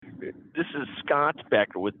This is Scott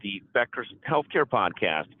Becker with the Becker's Healthcare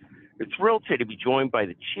Podcast. We're thrilled today to be joined by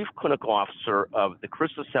the Chief Clinical Officer of the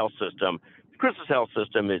Christus Health System. The Christus Health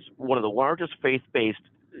System is one of the largest faith-based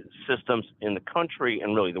systems in the country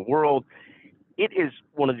and really the world. It is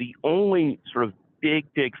one of the only sort of big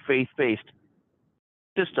faith-based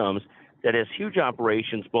systems that has huge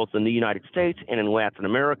operations both in the United States and in Latin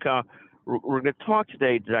America. We're going to talk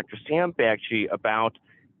today to Dr. Sam Bakshi about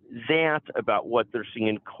that, about what they're seeing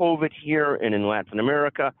in COVID here and in Latin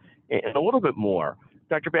America, and a little bit more.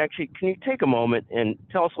 Dr. Bakshi, can you take a moment and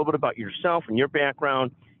tell us a little bit about yourself and your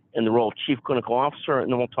background and the role of Chief Clinical Officer,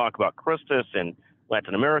 and then we'll talk about Christus and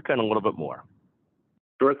Latin America and a little bit more.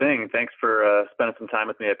 Sure thing. Thanks for spending some time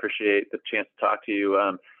with me. I appreciate the chance to talk to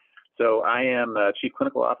you. So I am Chief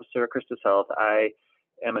Clinical Officer at Christus Health. I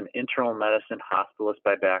am an internal medicine hospitalist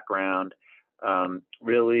by background.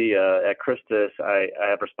 Really, at Christus, I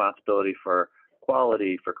have responsibility for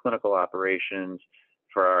quality, for clinical operations,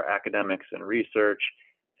 for our academics and research,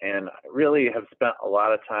 and really have spent a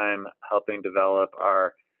lot of time helping develop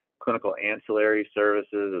our clinical ancillary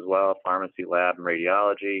services as well, pharmacy, lab, and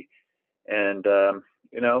radiology. And,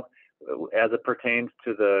 as it pertains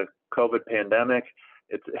to the COVID pandemic,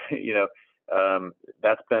 it's,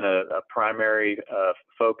 that's been a primary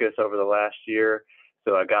focus over the last year.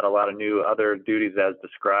 So I got a lot of new other duties as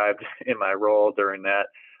described in my role during that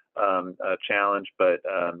challenge. But,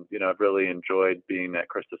 I've really enjoyed being at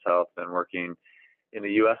Christus Health and working in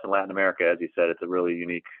the U.S. and Latin America. As you said, it's a really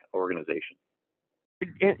unique organization.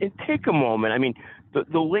 And take a moment. I mean,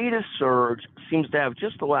 the latest surge seems to have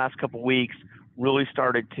just the last couple of weeks really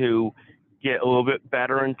started to get a little bit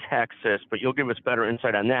better in Texas, but you'll give us better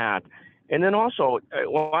insight on that. And then also, a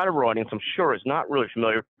lot of our audience, I'm sure, is not really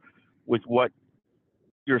familiar with what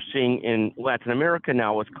you're seeing in Latin America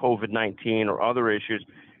now with COVID-19 or other issues.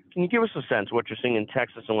 Can you give us a sense of what you're seeing in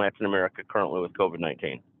Texas and Latin America currently with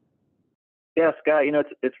COVID-19? Yeah, Scott,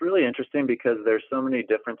 it's really interesting because there's so many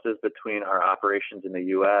differences between our operations in the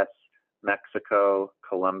U.S., Mexico,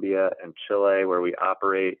 Colombia, and Chile, where we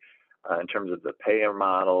operate in terms of the payer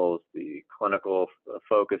models, the clinical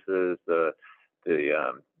focuses, the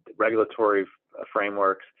regulatory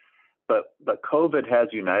frameworks. But COVID has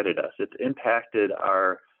united us. It's impacted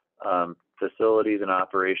our facilities and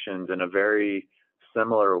operations in a very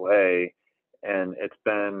similar way, and it's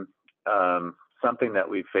been something that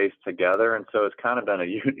we've faced together. And so it's kind of been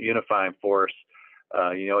a unifying force.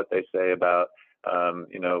 You know what they say about a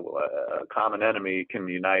common enemy can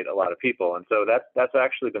unite a lot of people, and so that's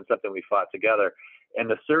actually been something we fought together. And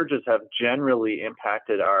the surges have generally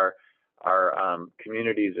impacted our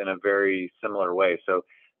communities in a very similar way. So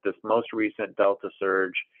this most recent Delta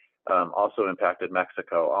surge also impacted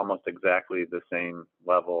Mexico, almost exactly the same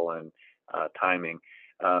level and timing.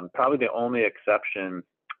 Probably the only exception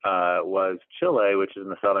was Chile, which is in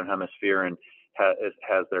the southern hemisphere and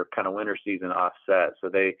has their kind of winter season offset. So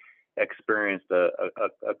they experienced a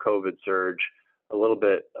COVID surge, a little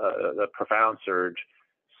bit, a profound surge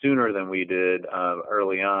sooner than we did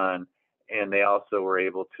early on. And they also were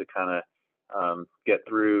able to kind of get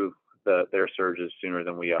through their surges sooner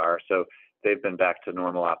than we are. So they've been back to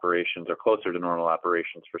normal operations or closer to normal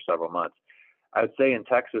operations for several months. I would say in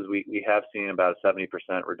Texas, we have seen about a 70%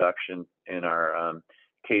 reduction in our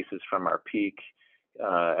cases from our peak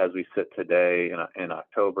as we sit today in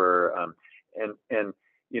October.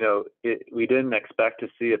 We didn't expect to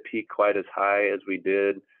see a peak quite as high as we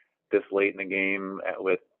did this late in the game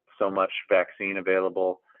with so much vaccine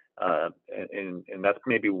available. And that's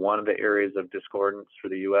maybe one of the areas of discordance for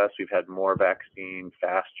the U.S. We've had more vaccine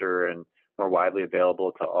faster and more widely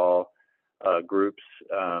available to all groups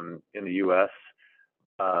in the U.S.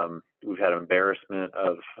 We've had an embarrassment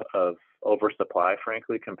of oversupply,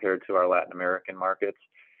 frankly, compared to our Latin American markets.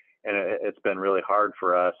 And it's been really hard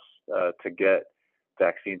for us to get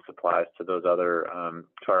vaccine supplies to those other,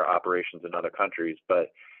 to our operations in other countries.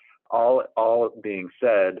 But all being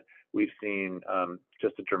said, we've seen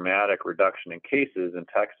just a dramatic reduction in cases in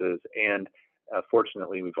Texas. And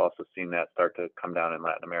fortunately, we've also seen that start to come down in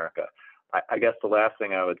Latin America. I guess the last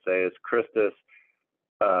thing I would say is Christus,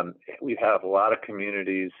 we have a lot of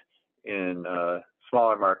communities in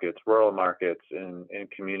smaller markets, rural markets, in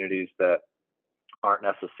communities that aren't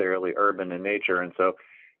necessarily urban in nature. And so,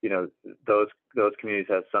 those communities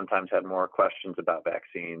have sometimes had more questions about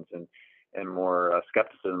vaccines and more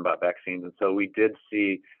skepticism about vaccines. And so we did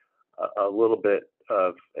see a little bit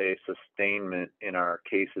of a sustainment in our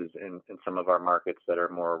cases in some of our markets that are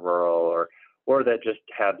more rural or that just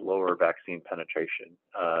had lower vaccine penetration.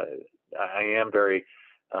 I am very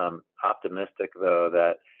optimistic, though,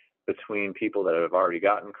 that between people that have already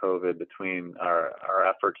gotten COVID, between our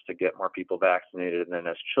efforts to get more people vaccinated, and then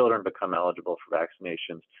as children become eligible for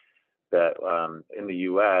vaccinations, that in the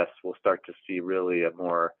U.S. we'll start to see really a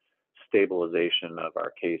more stabilization of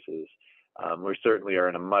our cases. We certainly are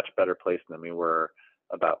in a much better place than we were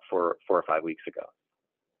about 4 or 5 weeks ago.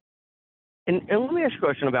 And let me ask you a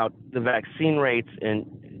question about the vaccine rates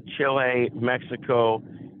in Chile, Mexico,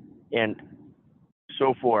 and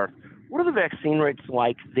so forth. What are the vaccine rates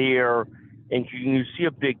like there? And can you see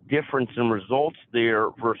a big difference in results there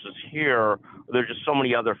versus here? Or there are just so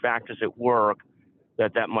many other factors at work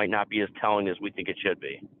that might not be as telling as we think it should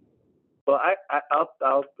be. Well,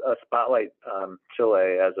 I'll spotlight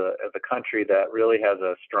Chile as a country that really has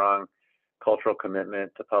a strong cultural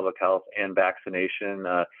commitment to public health and vaccination.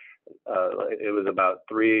 It was about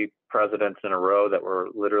 3 presidents in a row that were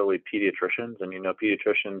literally pediatricians, and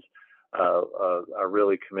pediatricians are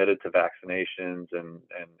really committed to vaccinations and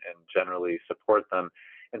generally support them.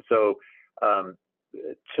 And so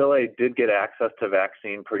Chile did get access to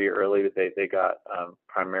vaccine pretty early. They got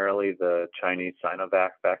primarily the Chinese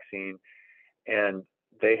Sinovac vaccine, and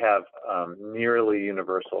they have nearly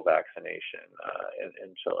universal vaccination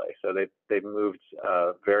in Chile. So they've moved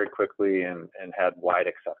very quickly and had wide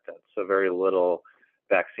acceptance. So very little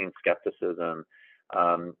vaccine skepticism.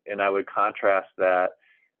 And I would contrast that,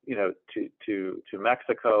 to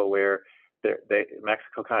Mexico, where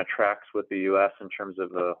Mexico kind of tracks with the U.S. in terms of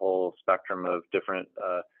the whole spectrum of different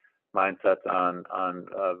mindsets on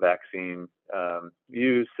vaccine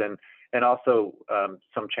use, and also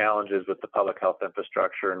some challenges with the public health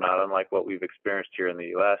infrastructure, not unlike what we've experienced here in the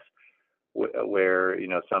U.S., where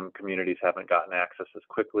some communities haven't gotten access as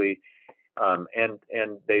quickly, and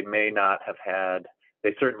they may not have had.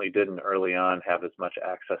 They certainly didn't early on have as much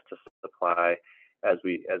access to supply as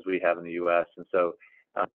we have in the U.S. And so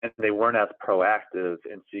and they weren't as proactive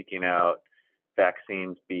in seeking out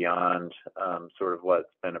vaccines beyond sort of what's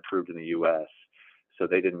been approved in the U.S. So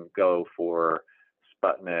they didn't go for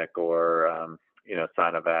Sputnik or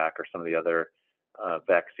Sinovac or some of the other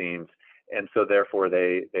vaccines, and so therefore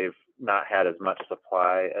they've not had as much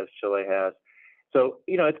supply as Chile has. So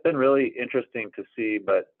it's been really interesting to see,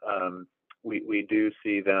 but we do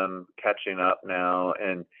see them catching up now,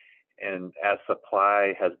 and as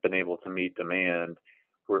supply has been able to meet demand,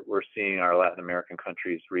 we're seeing our Latin American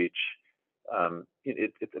countries reach.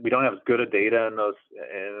 We don't have as good a data in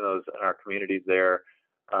our communities there,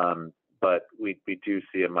 but we do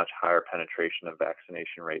see a much higher penetration of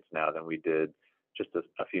vaccination rates now than we did just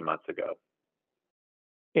a few months ago.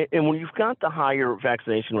 And when you've got the higher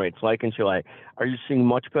vaccination rates, like in Chile, are you seeing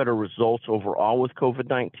much better results overall with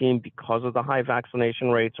COVID-19 because of the high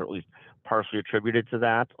vaccination rates, or at least partially attributed to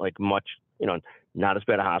that? Like much, not as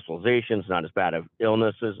bad of hospitalizations, not as bad of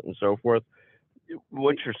illnesses, and so forth.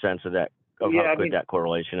 What's your sense of that? Of how good that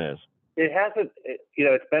correlation is? It hasn't.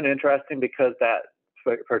 It's been interesting because that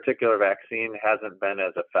particular vaccine hasn't been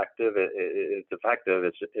as effective. It's effective.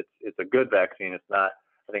 It's a good vaccine. It's not.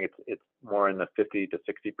 I think it's more in the 50 to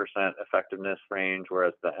 60% effectiveness range,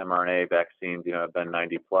 whereas the mRNA vaccines, have been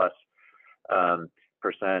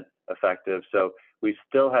 90+% effective. So we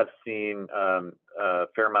still have seen a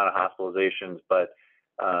fair amount of hospitalizations, but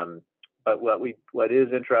what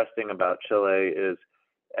is interesting about Chile is,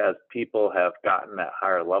 as people have gotten that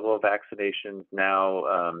higher level of vaccinations now,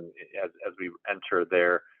 as we enter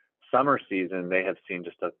their summer season, they have seen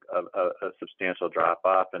just a substantial drop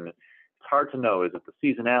off, and it's hard to know, is it the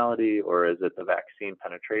seasonality or is it the vaccine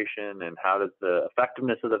penetration, and how does the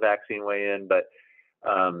effectiveness of the vaccine weigh in? But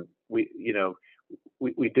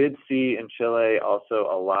we did see in Chile also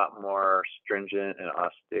a lot more stringent and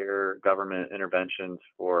austere government interventions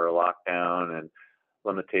for lockdown and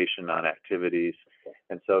limitation on activities,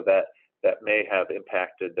 and so that may have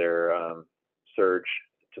impacted their surge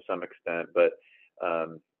to some extent. But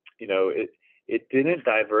it didn't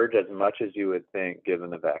diverge as much as you would think, given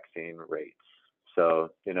the vaccine rates.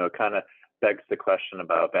 So it kind of begs the question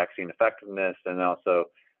about vaccine effectiveness, and also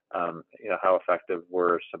how effective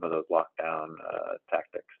were some of those lockdown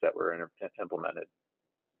tactics that were implemented.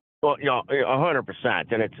 Well,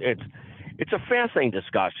 100%, and it's a fascinating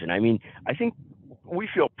discussion. I mean, I think we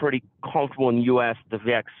feel pretty comfortable in the U.S. The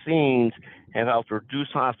vaccines have helped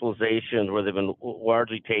reduce hospitalizations where they've been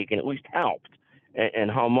largely taken, at least helped.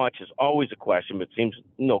 And how much is always a question, but it seems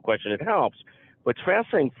no question it helps. But it's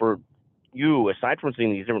fascinating for you, aside from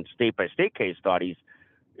seeing these different state-by-state case studies,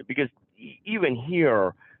 because even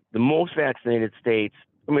here, the most vaccinated states,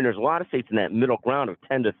 there's a lot of states in that middle ground of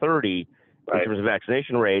 10 to 30 right, in terms of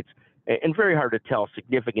vaccination rates, and very hard to tell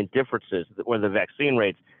significant differences where the vaccine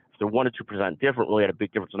rates, they're 1 to 2% different, really had a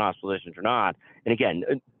big difference in hospitalizations or not. And again,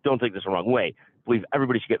 don't take this the wrong way. I believe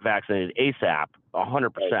everybody should get vaccinated ASAP,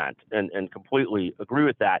 100%, and completely agree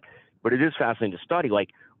with that. But it is fascinating to study,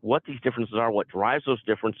 like, what these differences are, what drives those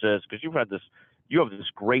differences, because you have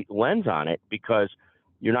this great lens on it, because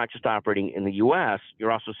you're not just operating in the U.S.,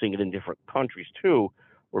 you're also seeing it in different countries too,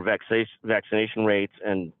 where vaccination rates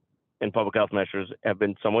and public health measures have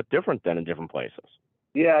been somewhat different than in different places.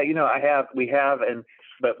 Yeah, we have,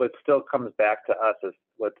 but what still comes back to us is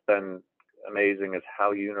what's been amazing is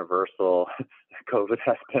how universal COVID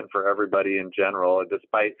has been for everybody in general.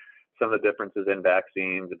 Despite some of the differences in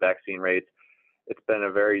vaccines, the vaccine rates, it's been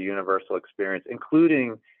a very universal experience,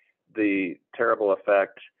 including the terrible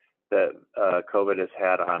effect that COVID has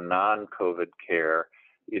had on non-COVID care.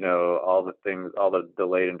 All the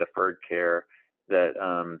delayed and deferred care that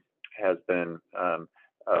has been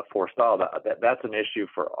forestalled. That's an issue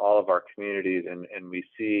for all of our communities, and we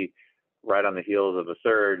see right on the heels of a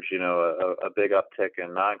surge, a big uptick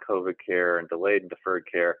in non-COVID care and delayed and deferred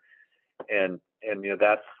care, and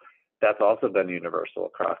that's also been universal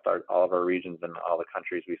across all of our regions and all the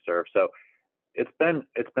countries we serve. So it's been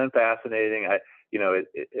fascinating.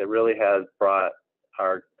 It really has brought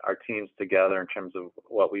our teams together in terms of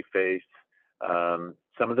what we face.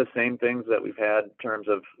 Some of the same things that we've had in terms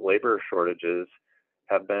of labor shortages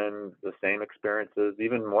have been the same experiences,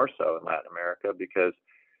 even more so in Latin America, because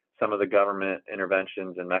some of the government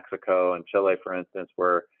interventions in Mexico and Chile, for instance,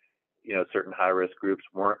 where certain high-risk groups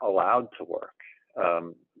weren't allowed to work.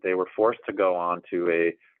 They were forced to go on to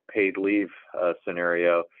a paid leave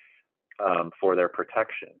scenario for their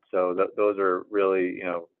protection. So those are really,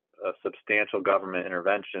 substantial government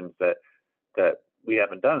interventions that we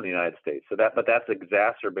haven't done in the United States. But that's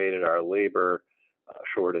exacerbated our labor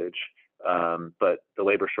shortage. But the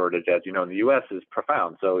labor shortage, as you know, in the U.S. is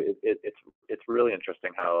profound. So it's really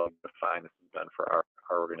interesting how defined this has been for our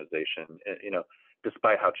organization,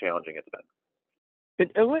 despite how challenging it's been.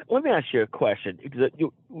 And let me ask you a question, because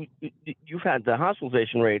you've had the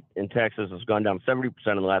hospitalization rate in Texas has gone down 70%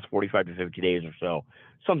 in the last 45 to 50 days or so,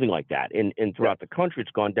 something like that. And throughout the country,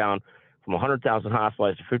 it's gone down from 100,000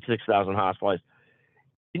 hospitalized to 56,000 hospitalized.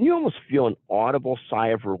 Can you almost feel an audible sigh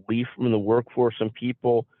of relief from the workforce and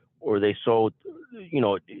people, or are they so,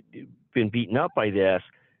 been beaten up by this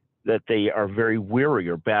that they are very weary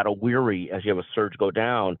or battle weary as you have a surge go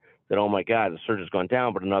down, that, oh my God, the surge has gone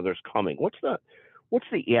down, but another's coming? What's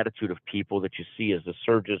the attitude of people that you see as the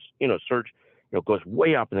surge goes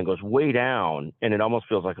way up and then goes way down, and it almost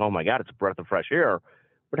feels like, oh my God, it's a breath of fresh air?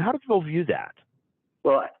 But how do people view that?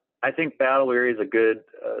 Well, I think battle weary is a good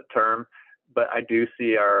term, but I do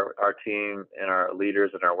see our team and our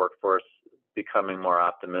leaders and our workforce becoming more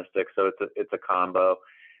optimistic. So it's a combo.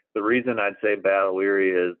 The reason I'd say battle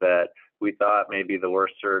weary is that we thought maybe the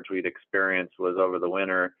worst surge we'd experienced was over the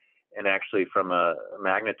winter, and actually from a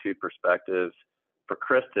magnitude perspective, for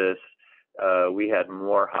Christus, we had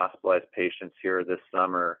more hospitalized patients here this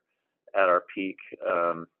summer at our peak.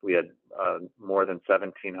 We had more than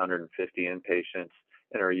 1,750 inpatients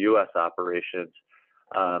in our U.S. operations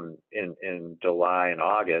in July and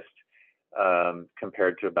August,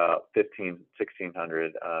 compared to about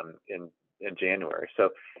 1,600 in January. So,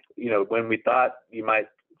 when we thought you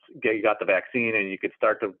got the vaccine and you could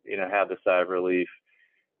start to have the sigh of relief,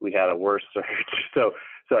 we had a worse surge. So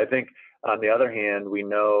I think, on the other hand, we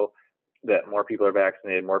know that more people are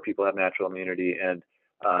vaccinated, more people have natural immunity, and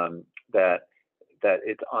that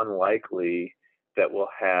it's unlikely that we'll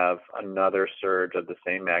have another surge of the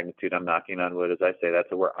same magnitude. I'm knocking on wood as I say that.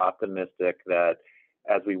 So we're optimistic that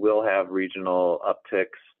as we will have regional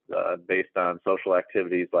upticks based on social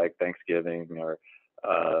activities like Thanksgiving or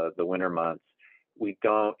the winter months, we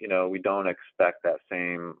don't expect that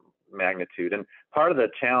same magnitude. And part of the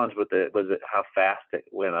challenge with it was how fast it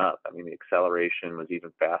went up. I mean, the acceleration was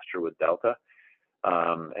even faster with Delta.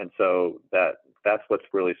 And so that's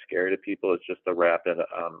what's really scary to people, is just the rapid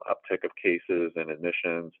uptick of cases and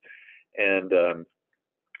admissions. And,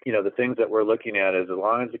 the things that we're looking at is, as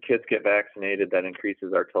long as the kids get vaccinated, that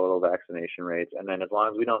increases our total vaccination rates. And then as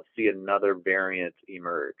long as we don't see another variant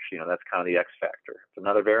emerge, that's kind of the X factor. If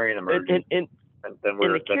another variant emerges, then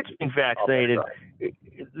we're... And the kids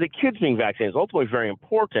being vaccinated, is ultimately very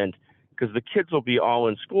important, because the kids will be all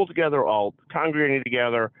in school together, all congregating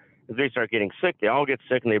together. If they start getting sick, they all get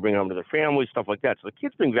sick, and they bring them to their families, stuff like that. So the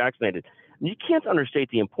kids being vaccinated, you can't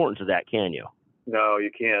understate the importance of that, can you? No,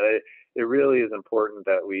 you can't. It really is important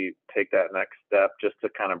that we take that next step, just to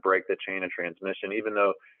kind of break the chain of transmission. Even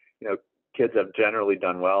though, kids have generally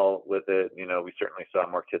done well with it. We certainly saw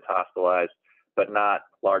more kids hospitalized, but not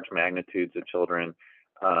large magnitudes of children,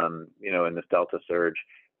 in this Delta surge.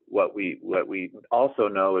 what we also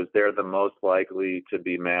know is they're the most likely to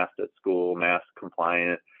be masked at school, mask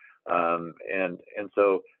compliant, and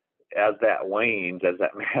so as that wanes, as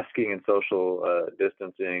that masking and social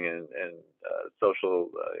distancing and social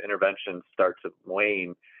interventions start to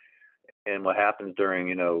wane, and what happens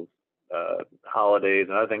during holidays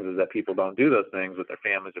and other things is that people don't do those things with their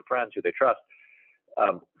families and friends who they trust.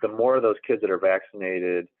 The more of those kids that are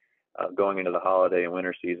vaccinated going into the holiday and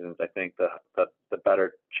winter seasons, I think the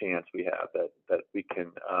better chance we have that we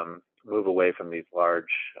can move away from these large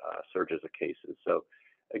surges of cases. So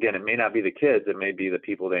again, it may not be the kids; it may be the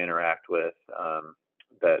people they interact with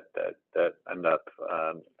that end up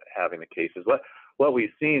having the cases. What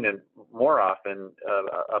we've seen, and more often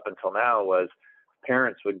up until now, was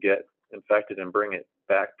parents would get infected and bring it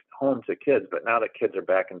back home to kids. But now that kids are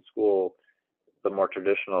back in school, the more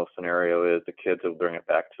traditional scenario is the kids will bring it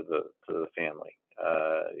back to the family.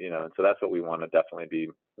 And so that's what we want to definitely be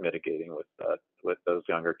mitigating with those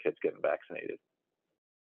younger kids getting vaccinated.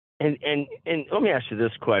 And let me ask you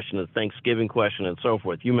this question, the Thanksgiving question and so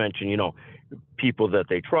forth. You mentioned, people that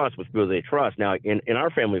they trust with people they trust. Now, in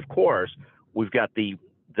our family, of course, we've got the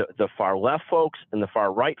far left folks and the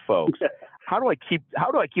far right folks. How do I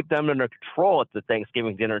keep them under control at the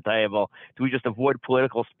Thanksgiving dinner table? Do we just avoid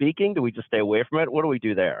political speaking? Do we just stay away from it? What do we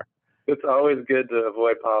do there? It's always good to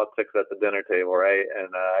avoid politics at the dinner table, right? And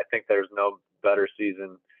I think there's no better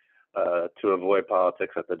season to avoid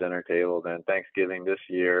politics at the dinner table than Thanksgiving this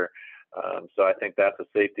year. So I think that's a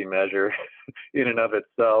safety measure in and of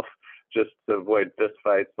itself, just to avoid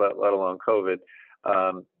fistfights, let alone COVID.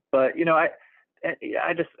 But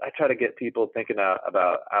I try to get people thinking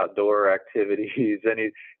about outdoor activities.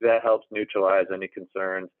 That helps neutralize any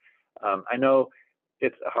concerns. I know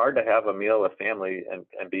it's hard to have a meal with family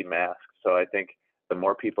and be masked. So I think the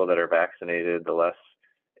more people that are vaccinated, the less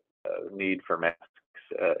need for masks,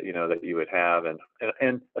 that you would have,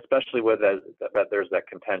 and especially with that there's that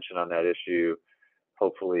contention on that issue.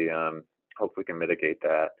 Hopefully we can mitigate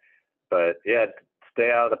that. But yeah,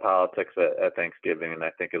 stay out of the politics at Thanksgiving, and I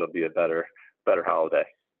think it'll be a better holiday.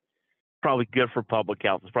 Probably good for public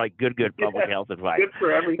health. It's probably good public health advice. Good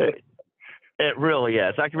for everything. It really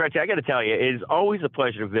is. Dr. Breccia, I got to tell you, it is always a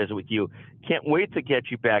pleasure to visit with you. Can't wait to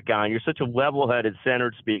get you back on. You're such a level-headed,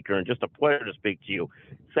 centered speaker, and just a pleasure to speak to you.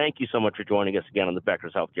 Thank you so much for joining us again on the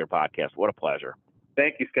Becker's Healthcare Podcast. What a pleasure.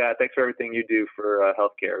 Thank you, Scott. Thanks for everything you do for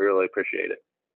healthcare. I really appreciate it.